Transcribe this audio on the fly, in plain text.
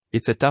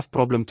It's a tough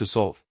problem to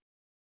solve.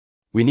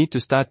 We need to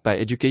start by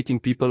educating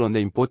people on the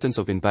importance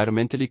of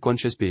environmentally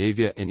conscious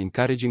behavior and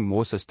encouraging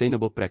more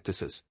sustainable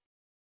practices.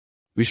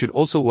 We should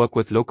also work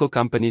with local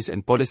companies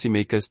and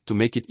policymakers to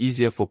make it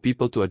easier for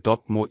people to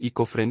adopt more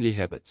eco-friendly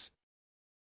habits.